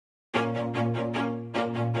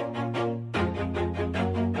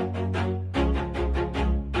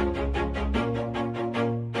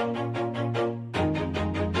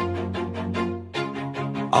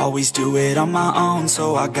Always do it on my own,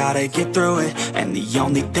 so I gotta get through it. And the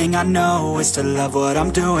only thing I know is to love what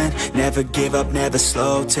I'm doing. Never give up, never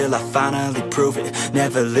slow, till I finally prove it.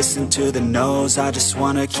 Never listen to the no's, I just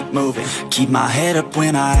wanna keep moving. Keep my head up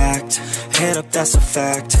when I act, head up, that's a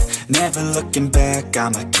fact. Never looking back,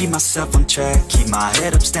 I'ma keep myself on track. Keep my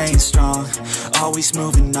head up, staying strong, always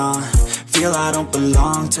moving on. Feel I don't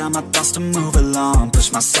belong, tell my thoughts to move along.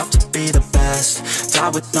 Push myself to be the best, die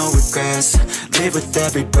with no regrets. Live with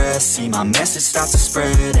every breath, see my message start to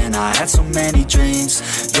spread. And I had so many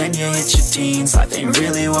dreams, then you hit your teens. Life ain't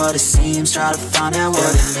really what it seems, try to find out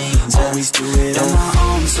what it means. Always do it on my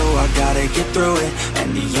own, so I gotta get through it.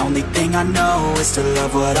 And the only thing I know is to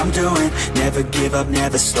love what I'm doing. Never give up,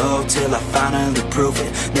 never slow, till I finally prove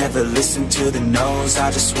it. Never listen to the no's, I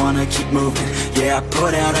just wanna keep moving. Yeah, I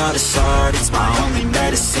put out all this art, it's my only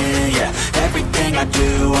medicine. Yeah, everything I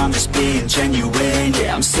do, I'm just being genuine.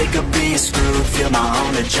 Yeah, I'm sick of being screwed, feel my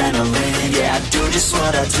own adrenaline. Yeah, I do just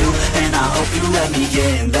what I do, and I hope you let me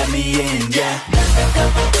in, yeah.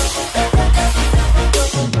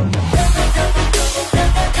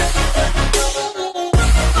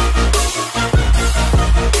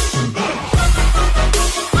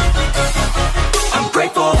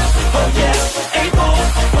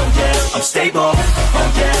 I'm stable, oh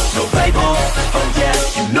yeah, no label, oh yeah,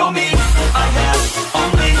 you know me. I have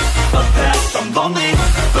only a path, I'm lonely,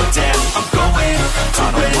 but damn, I'm going to win.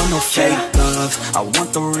 I don't want no fake love, I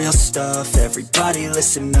want the real stuff. Everybody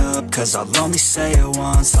listen up, cause I'll only say it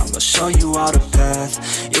once. I'm gonna show you all the path,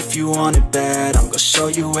 if you want it bad. I'm gonna show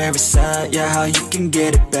you where it's at, yeah, how you can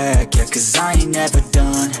get it back. Yeah, cause I ain't never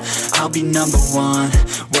done, I'll be number one.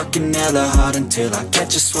 Working hella hard until I get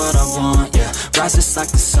just what I want, yeah. Rises like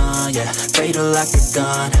the sun, yeah, fatal like a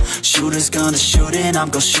gun. Shooters gonna shoot and I'm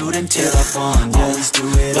gonna shoot until I've won, yeah. Always do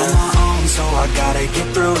it on my own, so I gotta get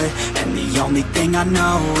through it. And the only thing I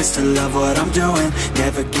know is to love what I'm doing.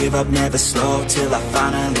 Never give up, never slow, till I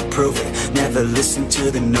finally prove it. Never listen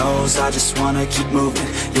to the no's, I just wanna keep moving.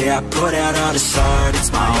 Yeah, I put out all this art,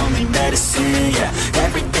 it's my only medicine. Yeah,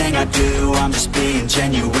 everything I do, I'm just being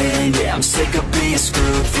genuine. Yeah, I'm sick of being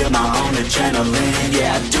screwed, feel my own adrenaline.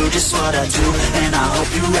 Yeah, I do just what I do, and I hope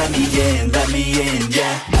you let me in,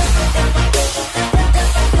 yeah.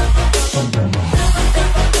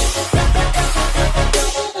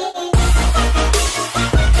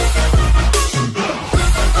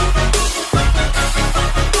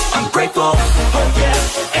 I'm grateful, oh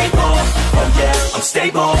yeah, able, oh yeah, I'm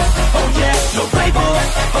stable, oh yeah, no label,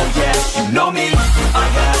 oh yeah, you know me. I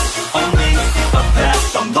have only a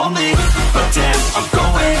path, I'm lonely, but damn, I'm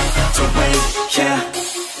going to win, yeah.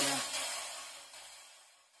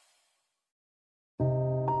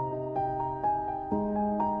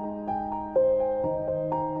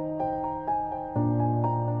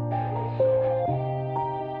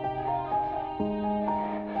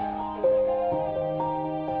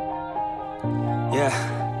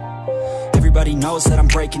 Everybody knows that I'm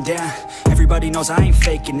breaking down. Everybody knows I ain't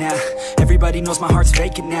faking now. Everybody knows my heart's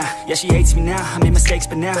vacant now. Yeah, she hates me now, I made mistakes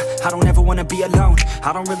but now I don't ever wanna be alone.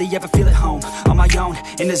 I don't really ever feel at home. On my own,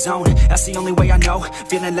 in the zone, that's the only way I know.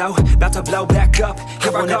 Feeling low, about to blow back up.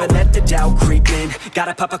 Here I never let the doubt creep in.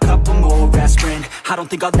 Gotta pop a couple more aspirin. I don't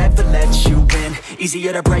think I'll ever let you win.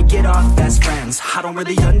 Easier to break it off best friends. I don't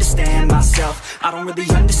really understand myself, I don't really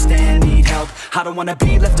understand, need help. I don't wanna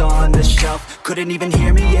be left on the shelf. Couldn't even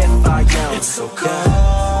hear me if I yelled. It's so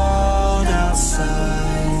cold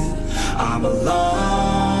outside, I'm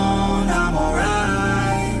alone, I'm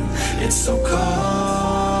alright. It's so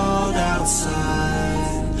cold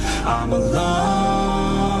outside, I'm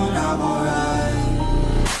alone, I'm alright.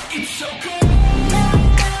 It's so cold.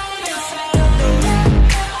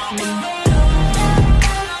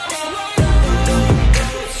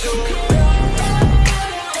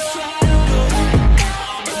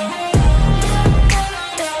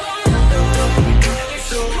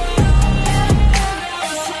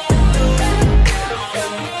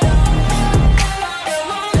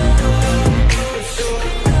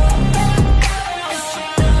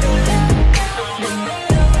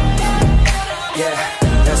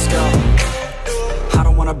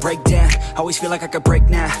 Break down, always feel like I could break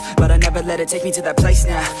now, but I never let it take me to that place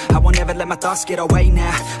now. I won't ever let my thoughts get away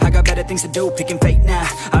now. I got better things to do, picking fate now.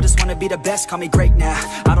 I just wanna be the best, call me great now.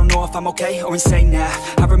 I don't know if I'm okay or insane now.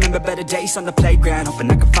 I remember better days on the playground, hoping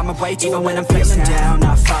I can find my way. Even when I'm feeling down,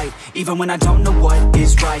 I fight. Even when I don't know what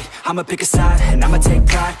is right, I'ma pick a side and I'ma take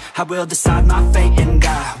pride. I will decide my fate and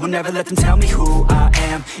I will never let them tell me who I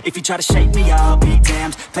am. If you try to shape me, I'll be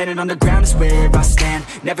damned. Planet on the ground is where I stand.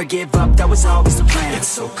 Never give up, that was always the plan. It's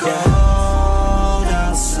so cold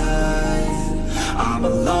outside, I'm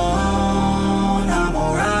alone, I'm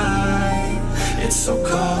alright. so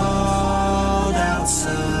cold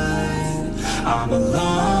outside. I'm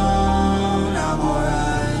alone, I'm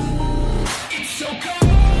alright. It's so cold.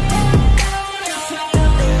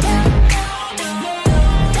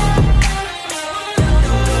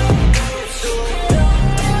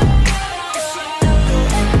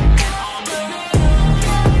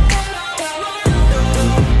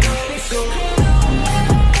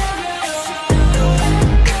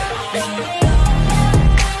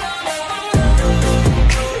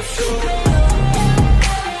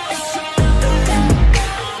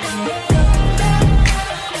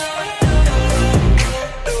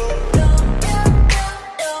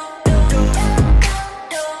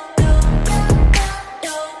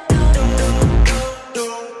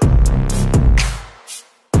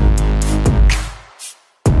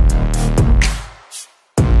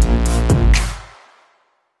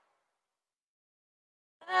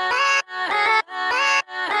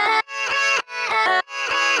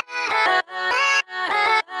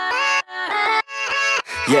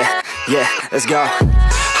 Yeah, let's go.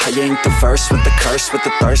 I ain't the first with the curse, with the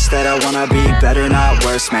thirst that I wanna be better, not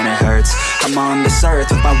worse, man it hurts. I'm on this earth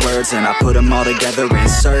with my words and I put them all together,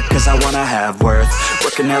 insert, cause I wanna have worth.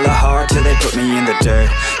 Working hella hard till they put me in the dirt.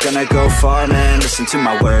 Gonna go far, man, listen to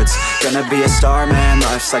my words. Gonna be a star, man,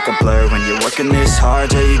 life's like a blur. When you're working this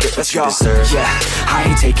hard, yeah, you get what you deserve. Yeah, I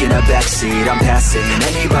ain't taking a backseat, I'm passing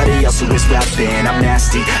anybody else who is rapping. I'm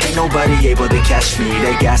nasty, ain't nobody able to catch me.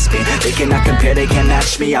 They gasping, they cannot compare, they can't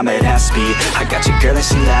match me. I'm at half speed, I got your girl and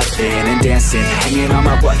she laughing and dancing, hanging on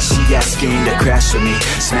my butt, she asking to crash with me,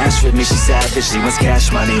 smash with me. She savage, she wants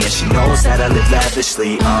cash money and she knows that I live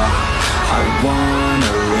lavishly. I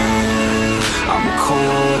wanna live, I'm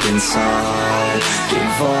cold inside.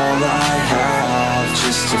 Give all I have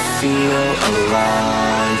just to feel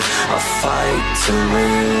alive. I fight to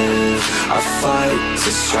live, I fight to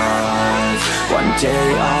strive. One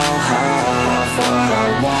day I'll have what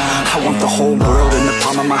I want. I want the whole world in the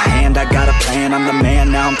palm of my hand. I got a plan, I'm the man.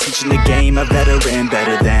 Now I'm teaching the game, a veteran,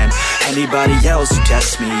 better than anybody else who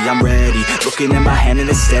tests me. I'm ready, looking in my hand and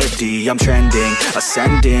it's steady. I'm trending,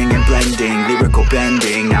 ascending and blending, lyrical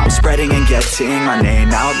bending. Now I'm spreading and getting my name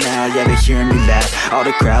out now. Yeah, they hearing me laugh, all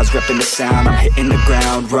the crowds repping the sound. I'm hitting the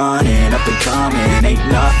ground, running, up and coming, ain't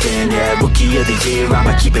nothing. Yeah, rookie of the year,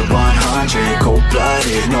 I'ma keep it 100.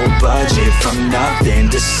 Cold-blooded, no budget, from nothing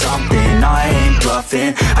to something. I ain't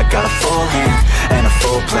bluffing, I got a full hand and a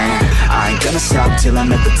full plan. I ain't gonna stop till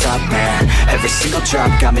I'm at the top, man. Every single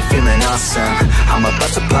drop got me feeling awesome. I'm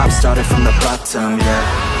about to pop, started from the bottom, yeah.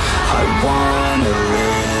 I wanna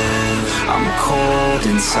live, I'm cold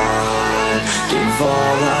inside. Give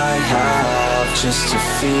all I have just to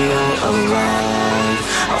feel alive.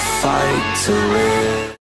 I'll fight to live,